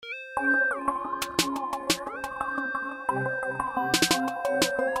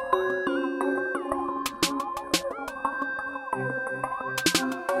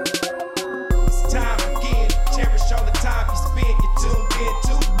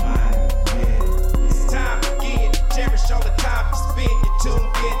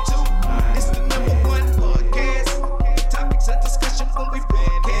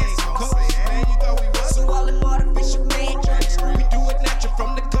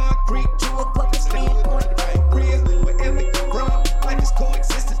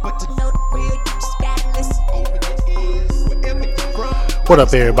What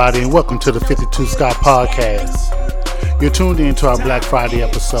up, everybody, and welcome to the 52 Scott Podcast. You're tuned in to our Black Friday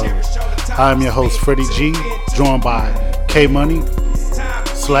episode. I'm your host, Freddie G, joined by K Money,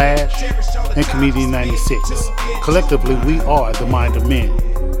 Slash, and Comedian 96. Collectively, we are the Mind of Men.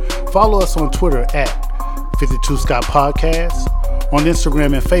 Follow us on Twitter at 52 Scott Podcast, on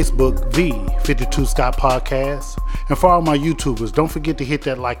Instagram and Facebook, the 52 Scott Podcast. And for all my YouTubers, don't forget to hit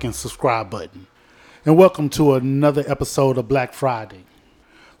that like and subscribe button. And welcome to another episode of Black Friday.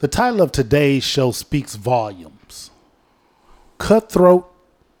 The title of today's show speaks volumes. Cutthroat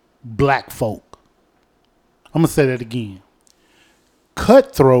Black Folk. I'm going to say that again.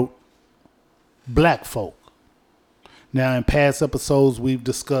 Cutthroat Black Folk. Now, in past episodes, we've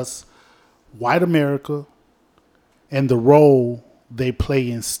discussed white America and the role they play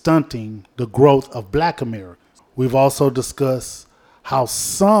in stunting the growth of Black America. We've also discussed how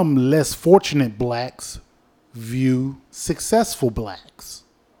some less fortunate blacks view successful blacks.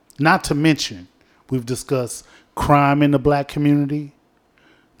 Not to mention, we've discussed crime in the black community,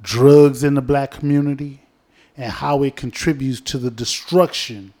 drugs in the black community, and how it contributes to the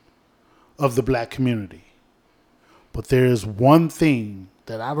destruction of the black community. But there is one thing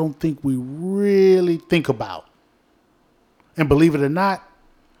that I don't think we really think about. And believe it or not,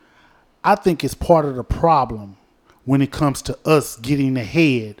 I think it's part of the problem when it comes to us getting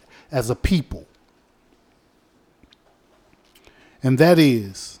ahead as a people. And that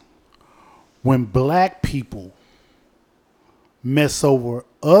is when black people mess over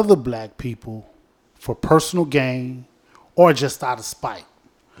other black people for personal gain or just out of spite.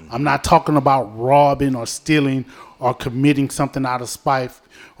 I'm not talking about robbing or stealing or committing something out of spite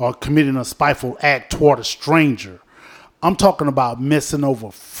or committing a spiteful act toward a stranger. I'm talking about messing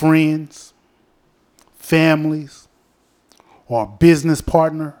over friends, families, or a business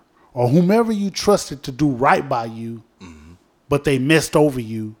partner, or whomever you trusted to do right by you, but they messed over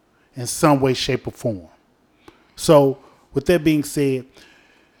you in some way, shape, or form. So, with that being said,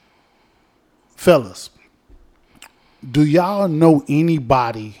 fellas, do y'all know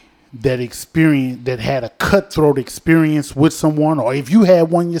anybody that had a cutthroat experience with someone, or if you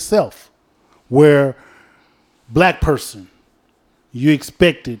had one yourself, where black person you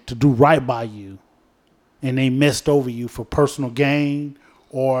expected to do right by you and they messed over you for personal gain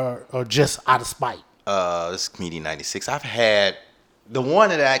or just out of spite? This is Comedian 96. I've had the one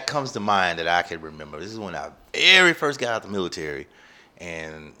that comes to mind that I can remember. This is when I very first got out of the military,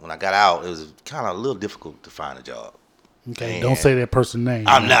 and when I got out, it was kind of a little difficult to find a job. Okay, and don't say that person's name.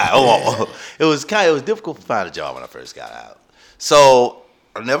 I'm not. It was difficult to find a job when I first got out. So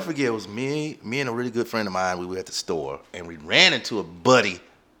I'll never forget. It was me and a really good friend of mine. We were at the store, and we ran into a buddy.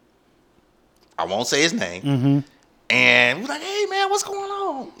 I won't say his name. Mm-hmm. And we was like, "Hey man, what's going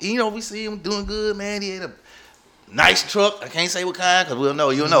on?" You know, we see him doing good, man. He had a nice truck. I can't say what kind because we'll know.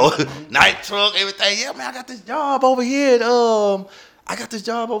 You'll know. Nice truck, everything. Yeah, man, I got this job over here.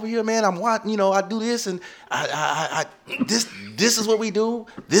 Man. I'm watching. You know, I do this, and this is what we do.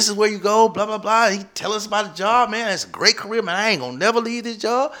 This is where you go. Blah blah blah. He tell us about the job, man. It's a great career, man. I ain't gonna never leave this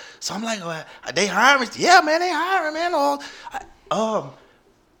job. So I'm like, they hiring? Yeah, man, they hiring, man.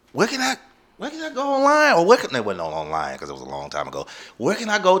 Where can I go online? Or they wasn't online because it was a long time ago. Where can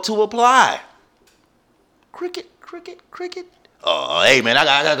I go to apply? Cricket. Hey man, I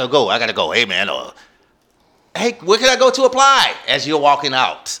gotta go. Hey man, hey, where can I go to apply? As you're walking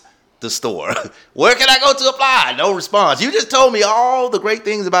out the store, where can I go to apply? No response. You just told me all the great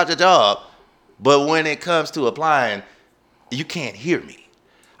things about your job, but when it comes to applying, you can't hear me.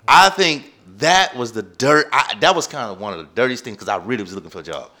 I think that was the dirt. That was kind of one of the dirtiest things because I really was looking for a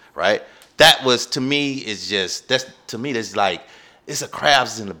job, right? That was, to me, that's like, it's a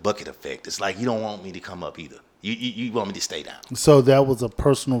crabs in the bucket effect. It's like, you don't want me to come up either. You want me to stay down. So that was a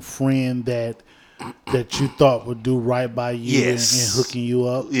personal friend that you thought would do right by you. Yes. and hooking you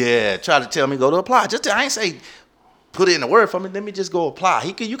up? Yeah, try to tell me go to apply. I ain't say put it in the word for me. Let me just go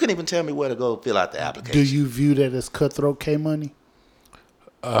apply. You can even tell me where to go fill out the application. Do you view that as cutthroat, K Money?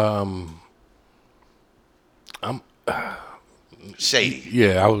 Shady.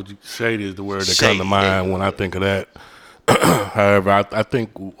 Yeah, shady is the word that comes to mind when I think of that. However, I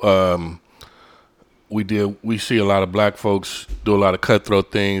think we see a lot of black folks do a lot of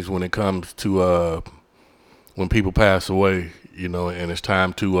cutthroat things when it comes to when people pass away, you know, and it's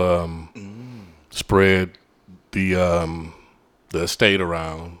time to spread the estate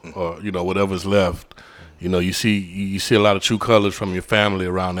around, or you know, whatever's left. You know, you see a lot of true colors from your family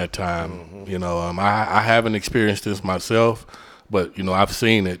around that time. Mm-hmm. You know, I haven't experienced this myself, but you know, I've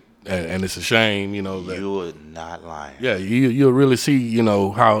seen it and it's a shame, that You're not lying. yeah, you'll really see,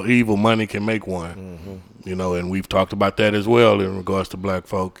 how evil money can make one. And we've talked about that as well in regards to black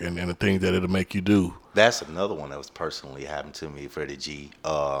folk and the things that it'll make you do. That's another one that was personally happened to me, Freddie G.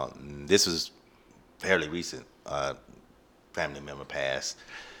 This was fairly recent. Family member passed,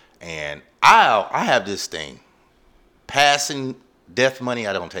 and I have this thing. Passing death money,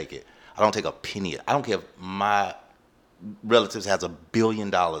 I don't take it. I don't take a penny. I don't care if my relatives has $1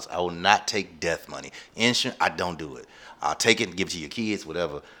 billion. I will not take death money. Insurance, I don't do it. I'll take it and give it to your kids,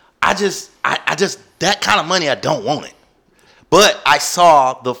 whatever. I just that kind of money, I don't want it. But I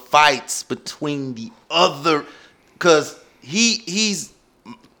saw the fights between the other, because he's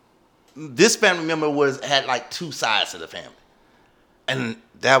this family member had like two sides to the family, and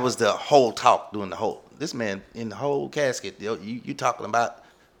that was the whole talk during the whole. This man in the whole casket, you talking about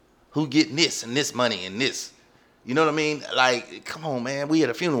who getting this and this money and this. You know what I mean? Like, come on, man. We at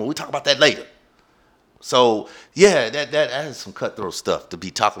a funeral. We talk about that later. So, yeah, that is some cutthroat stuff to be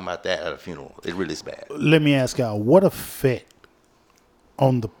talking about that at a funeral. It really is bad. Let me ask y'all, what effect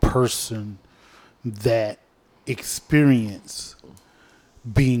on the person that experience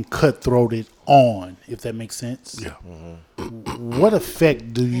being cutthroated on, if that makes sense? Yeah. What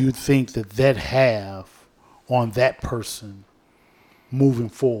effect do you think that have on that person moving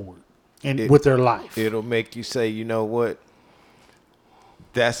forward and with their life? It'll make you say, you know what?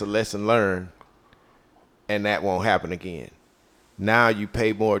 That's a lesson learned, and that won't happen again. Now you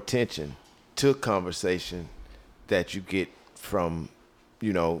pay more attention to conversation that you get from,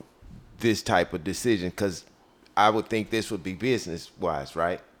 this type of decision, because I would think this would be business-wise,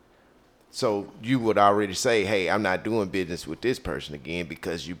 right? So you would already say, hey, I'm not doing business with this person again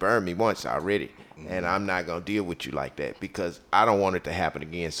because you burned me once already, and I'm not going to deal with you like that because I don't want it to happen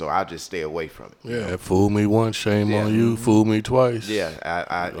again, so I'll just stay away from it. Yeah, fool me once, shame on you. Fool me twice.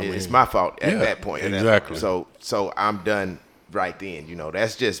 Yeah, it's my fault at that point. Exactly. So I'm done right then.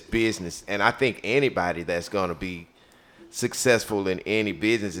 That's just business, and I think anybody that's going to be successful in any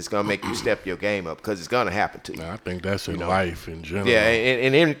business is going to make you step your game up because it's going to happen to you. I think that's in life in general. Yeah,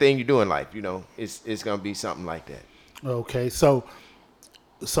 and anything you do in life, it's going to be something like that. Okay, so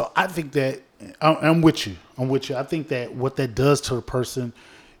I think that I'm with you. I think that what that does to a person,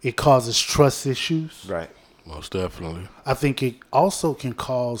 it causes trust issues. Right. Most definitely. I think it also can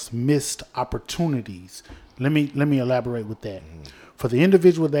cause missed opportunities. Let me elaborate with that. For the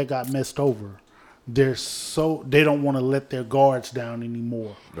individual that got messed over, they don't want to let their guards down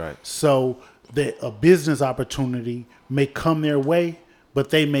anymore. Right. So that a business opportunity may come their way,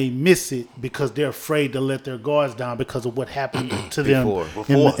 but they may miss it because they're afraid to let their guards down because of what happened to them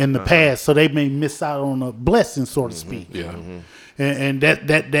in the past. So they may miss out on a blessing, so to speak. Yeah. And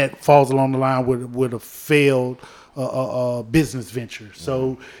that falls along the line with a failed business venture.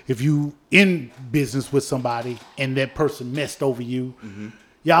 So if you in business with somebody and that person messed over you,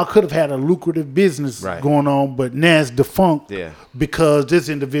 y'all could have had a lucrative business going on, but now it's defunct because this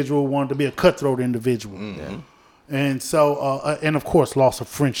individual wanted to be a cutthroat individual. And so, and of course, loss of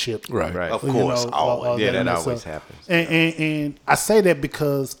friendship. Right. Of course. Always. That always happens. And I say that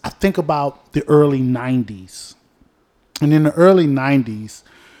because I think about the early 90s. And in the early 90s,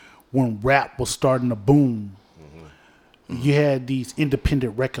 when rap was starting to boom, you had these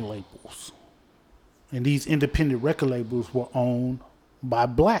independent record labels. And these independent record labels were owned by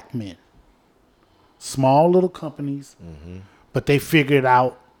black men. Small little companies, but they figured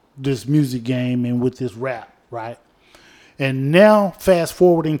out this music game and with this rap, right? And now, fast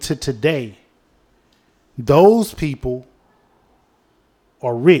forwarding to today, those people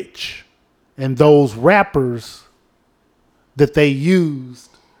are rich. And those rappers that they used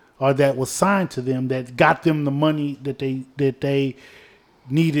or that was signed to them that got them the money that they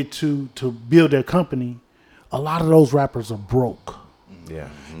needed to build their company, a lot of those rappers are broke. Yeah.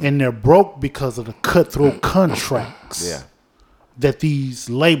 And they're broke because of the cutthroat contracts that these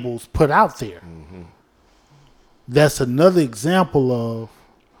labels put out there. That's another example of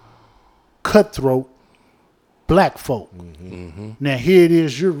cutthroat black folk. Now here it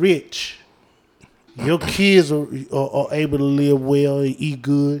is, you're rich. Your kids are able to live well and eat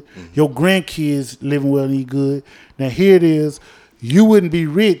good. Your grandkids living well and eat good. Now here it is, you wouldn't be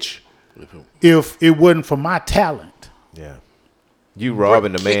rich if it wasn't for my talent. Yeah. You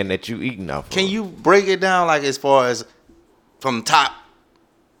robbing the man that you eating off of. Can you break it down like as far as from top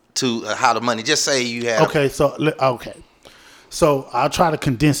to how the money? Just say you have. Okay, so I'll try to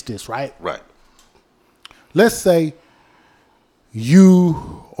condense this, right? Right. Let's say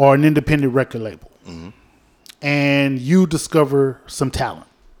you are an independent record label and you discover some talent.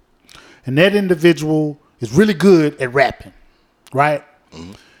 And that individual is really good at rapping, right?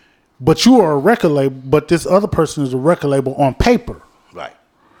 but you are a record label, but this other person is a record label on paper. Right.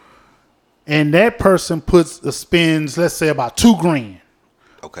 And that person spends, let's say, about $2,000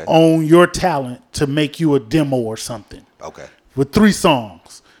 Okay. on your talent to make you a demo or something. Okay. With 3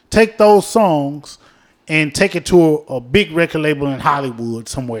 songs. Take those songs and take it to a big record label in Hollywood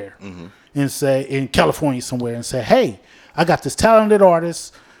somewhere. And say, in California somewhere, and say, hey, I got this talented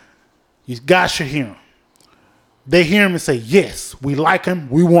artist. You guys should hear him. They hear him and say, yes, we like him.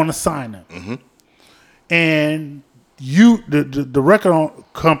 We want to sign him. And you, the record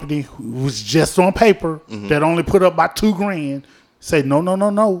company who was just on paper, that only put up about $2,000, say,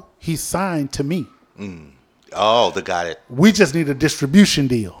 no. He's signed to me. Oh, the got it. We just need a distribution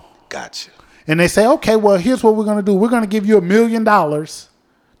deal. Gotcha. And they say, okay, well, here's what we're going to do. We're going to give you $1 million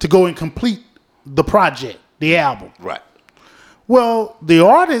to go and complete the project, the album. Right. Well, the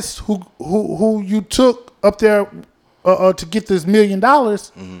artist who you took up there to get this $1 million,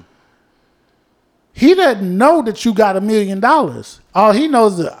 he doesn't know that you got $1 million. All he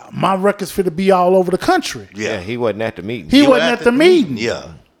knows is that my record's fit to be all over the country. Yeah. He wasn't at the meeting. He wasn't at the meeting.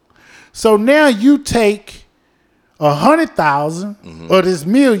 Yeah. So now you take 100,000 of this $1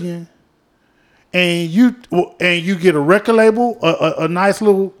 million, and you get a record label, a nice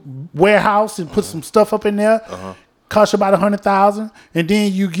little warehouse, and put some stuff up in there. Cost you about 100,000, and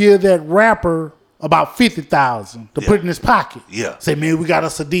then you give that rapper about 50,000 to put in his pocket. Yeah. Say, man, we got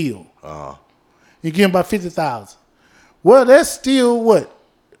us a deal. You give him about 50,000. Well, that's still what,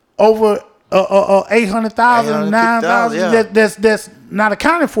 over 800,000, 9,000. yeah. That's not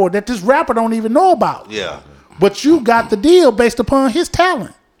accounted for, that this rapper don't even know about. Yeah. But you got the deal based upon his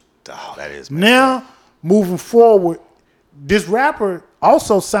talent. Oh, that is. Now, moving forward, this rapper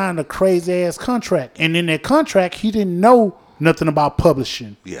also signed a crazy ass contract, and in that contract, he didn't know nothing about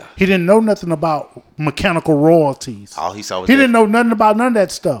publishing. Yeah. He didn't know nothing about mechanical royalties. All he saw was He didn't know nothing about none of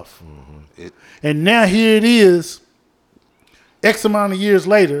that stuff. And now here it is, X amount of years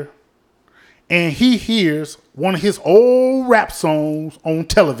later, and he hears one of his old rap songs on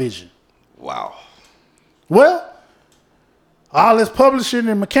television. Wow. Well, all this publishing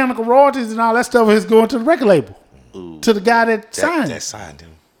and mechanical royalties and all that stuff is going to the record label, to the guy that signed That it. signed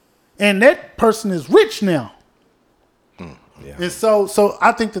him. And that person is rich now. Yeah. And so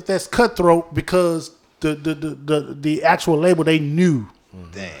I think that's cutthroat because the actual label, they knew.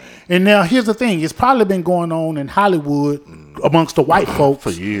 Dang. And now here's the thing: it's probably been going on in Hollywood amongst the white folks For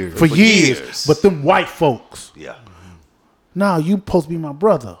years. For For years. years. But them white folks, Yeah. nah, you supposed to be my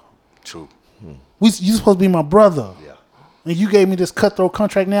brother. True. You supposed to be my brother. Yeah. And you gave me this cutthroat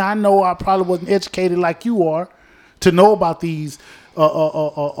contract. Now I know I probably wasn't educated like you are to know about these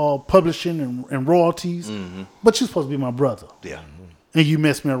publishing and royalties. But you're supposed to be my brother. Yeah. And you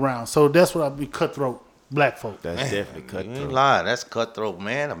messed me around. So that's what I be cutthroat black folk. That's definitely You ain't cutthroat. lying. That's cutthroat,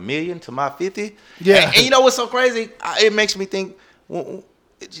 man. $1 million to my 50. Yeah. And you know what's so crazy? It makes me think.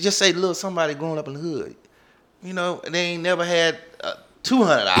 Just say, look, somebody growing up in the hood. You know, they ain't never had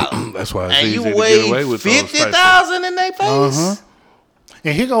 $200. That's why it's and easy you to get wave away with those types of- 50,000 in their face.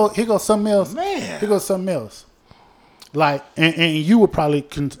 And here goes something else. Man. Here goes something else. Like, and you would probably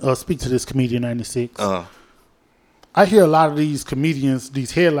speak to this comedian 96. I hear a lot of these comedians,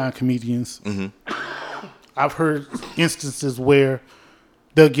 these headline comedians. I've heard instances where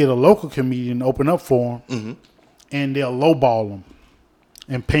they'll get a local comedian to open up for them, and they'll lowball them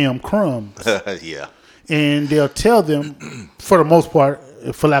and pay them crumbs. Yeah. And they'll tell them, for the most part,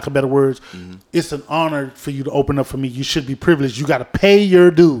 for lack of better words, it's an honor for you to open up for me. You should be privileged. You got to pay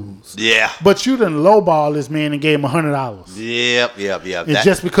your dues. Yeah. But you done lowball this man and gave him $100. Yep. And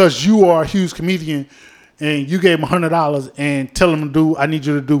just because you are a huge comedian and you gave him $100 and tell him to do, I need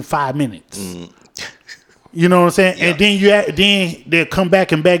you to do 5 minutes. You know what I'm saying? Yeah. And then they'll come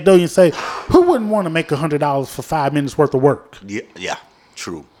back and backdoor you and say, who wouldn't want to make $100 for 5 minutes worth of work? Yeah.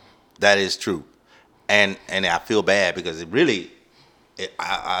 True. That is true. And I feel bad because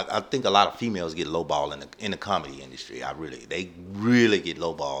I think a lot of females get lowballed in the comedy industry. They really get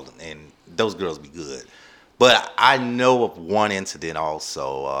lowballed, and those girls be good. But I know of one incident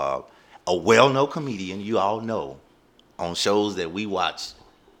also. A well-known comedian, you all know, on shows that we watched,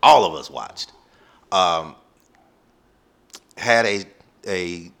 all of us watched, had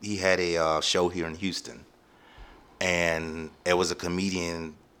a show here in Houston, and it was a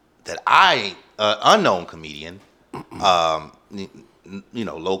comedian that unknown comedian,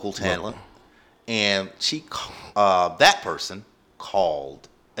 local talent, and that person called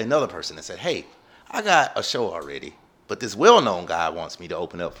another person and said, "Hey, I got a show already, but this well-known guy wants me to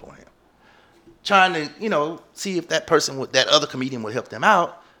open up for him." Trying to, see if that other comedian would help them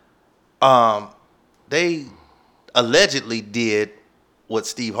out. They allegedly did what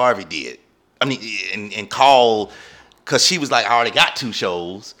Steve Harvey did. I mean, and call, because she was like, I already got 2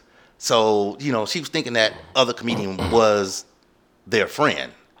 shows. So, you know, she was thinking that other comedian was their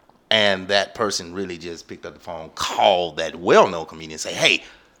friend. And that person really just picked up the phone, called that well-known comedian and say, hey,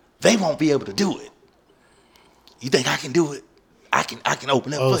 they won't be able to do it. You think I can do it? I can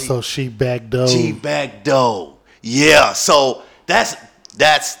open up for you. So she backdoored. She backdoored. Yeah. So that's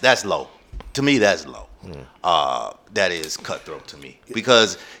low. To me, that's low. That is cutthroat to me,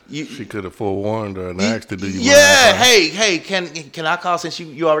 because she could have forewarned her and asked to do you. Yeah. Hey, can I call, since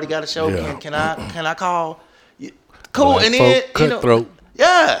you already got a show? Yeah. Can I call? Cool. Black And then folk, cutthroat.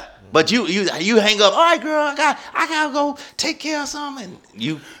 yeah. But you hang up. All right, girl. I gotta go take care of something. And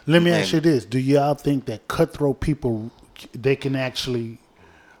you. Let me ask you this: do y'all think that cutthroat people, they can actually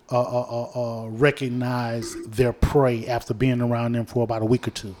recognize their prey after being around them for about a week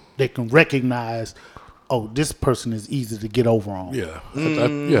or two? They can recognize, oh, this person is easy to get over on. Yeah.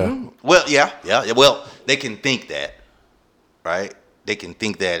 Yeah. Well, yeah. Well, they can think that, right? They can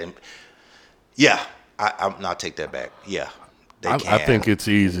think that, and yeah. I'll take that back. Yeah. I think it's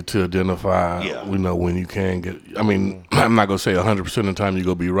easy to identify, Yeah. you know, when you can get. I mean, I'm not gonna say 100% of the time you're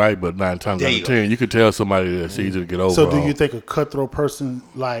gonna be right, but 9 times out of 10, you could tell somebody that's easy to get over. So, do you think a cutthroat person,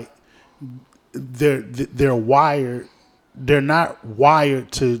 like, they're wired? They're not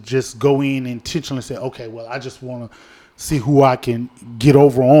wired to just go in intentionally say, okay, well, I just want to see who I can get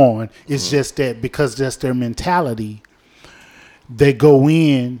over on. It's just that because that's their mentality, they go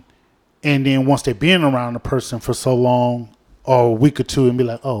in, and then once they've been around the person for so long, or a week or two, and be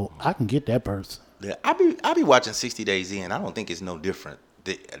like, oh, I can get that person. Yeah, I be watching 60 Days In. I don't think it's no different.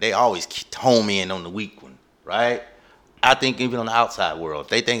 They always home in on the weak one, right? I think even on the outside world, if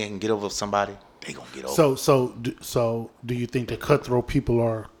they think they can get over somebody, they gonna get over. So do you think that cutthroat people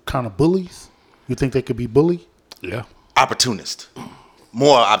are kind of bullies? You think they could be bullied? Yeah. Opportunists.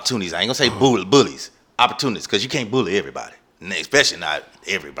 More opportunities. I ain't gonna say bullies. Opportunists, because you can't bully everybody, especially not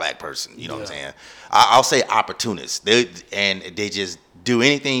every black person. You know what I'm saying? I'll say opportunists. They just do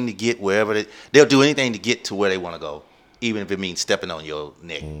anything to get wherever they'll do anything to get to where they want to go, even if it means stepping on your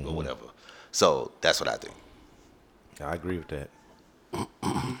neck or whatever. So that's what I think. I agree with that.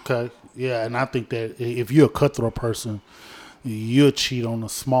 Okay. Yeah, and I think that if you're a cutthroat person, you'll cheat on the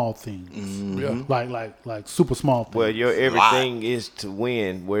small things. Yeah. Like super small things. Well, your everything is to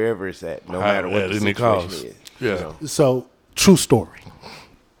win wherever it's at, no matter what the situation is. Yeah. You know? So, true story.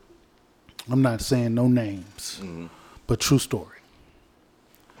 I'm not saying no names, but true story.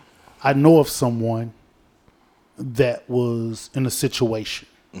 I know of someone that was in a situation,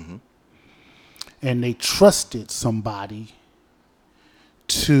 and they trusted somebody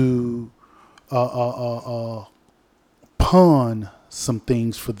to pawn some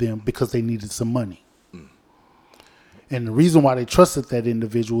things for them because they needed some money. And the reason why they trusted that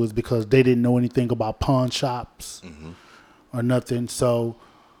individual is because they didn't know anything about pawn shops or nothing. So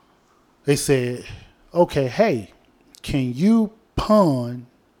they said, okay, hey, can you pawn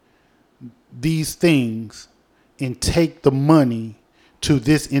these things and take the money to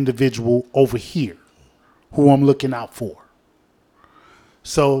this individual over here who I'm looking out for?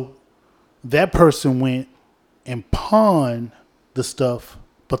 So that person went and pawned the stuff,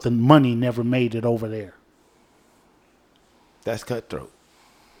 but the money never made it over there. That's cutthroat.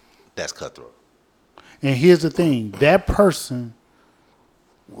 That's cutthroat. And here's the thing. That person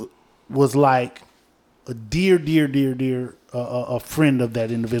was like a dear a friend of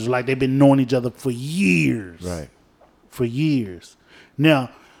that individual. Like they've been knowing each other for years. Right. For years. Now,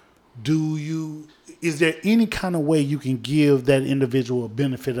 is there any kind of way you can give that individual a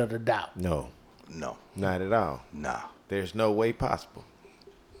benefit of the doubt? No. No. Not at all. Nah. There's no way possible.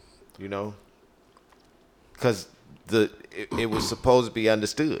 You know? Because it was supposed to be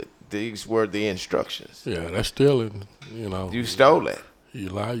understood. These were the instructions. Yeah, that's stealing, you know. You stole that. You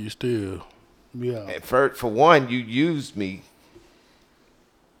lie, you steal. Yeah. And for one, you used me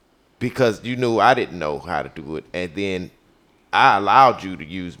because you knew I didn't know how to do it. And then I allowed you to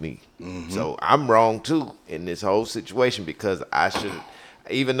use me. So I'm wrong too in this whole situation because I should,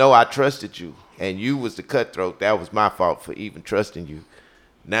 even though I trusted you and you was the cutthroat, that was my fault for even trusting you.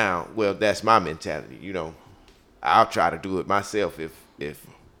 Now, well, that's my mentality. You know, I'll try to do it myself if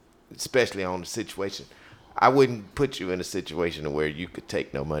especially on the situation. I wouldn't put you in a situation where you could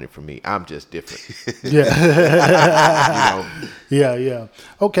take no money from me. I'm just different. Yeah. You know? Yeah.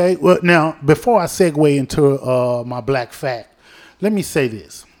 Okay. Well, now, before I segue into my black fact, let me say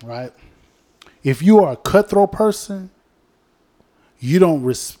this, right? If you are a cutthroat person, you don't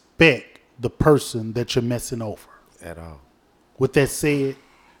respect the person that you're messing over. At all. With that said,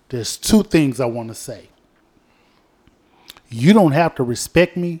 there's two things I want to say. You don't have to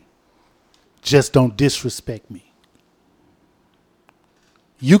respect me. Just don't disrespect me.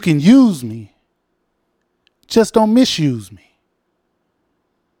 You can use me. Just don't misuse me.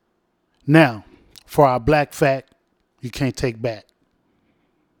 Now, for our black fact, you can't take back.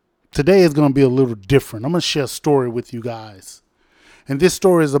 Today is going to be a little different. I'm going to share a story with you guys. And this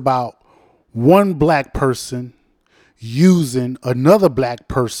story is about one black person using another black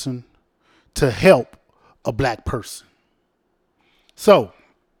person to help a black person. So,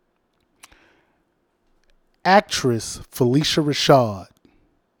 actress Felicia Rashad,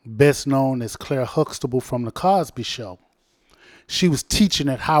 best known as Claire Huxtable from The Cosby Show, she was teaching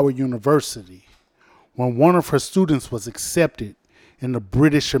at Howard University when one of her students was accepted in the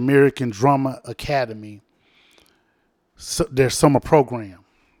British American Drama Academy, their summer program.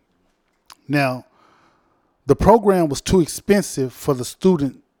 Now, the program was too expensive for the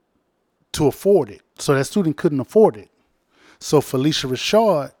student to afford it, so that student couldn't afford it. So Felicia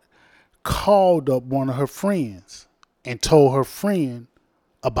Rashad called up one of her friends and told her friend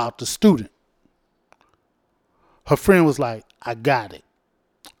about the student. Her friend was like, I got it.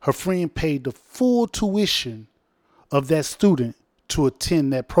 Her friend paid the full tuition of that student to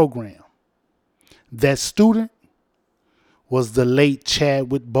attend that program. That student was the late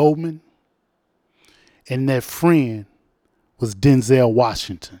Chadwick Boseman, and that friend was Denzel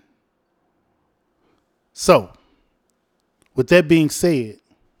Washington. So, with that being said,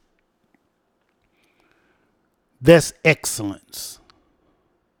 that's excellence.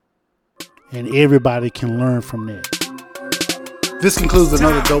 And everybody can learn from that. This concludes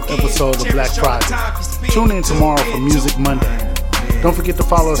another dope episode of Black Friday. Tune in tomorrow for Music Monday. Don't forget to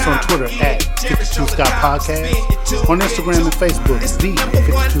follow us on Twitter at 52 Scott Podcast, on Instagram and Facebook, the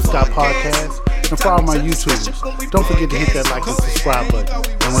 52 Scott Podcast, and follow my YouTubers. Don't forget to hit that like and subscribe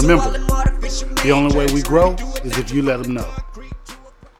button. And remember, the only way we grow is if you let them know.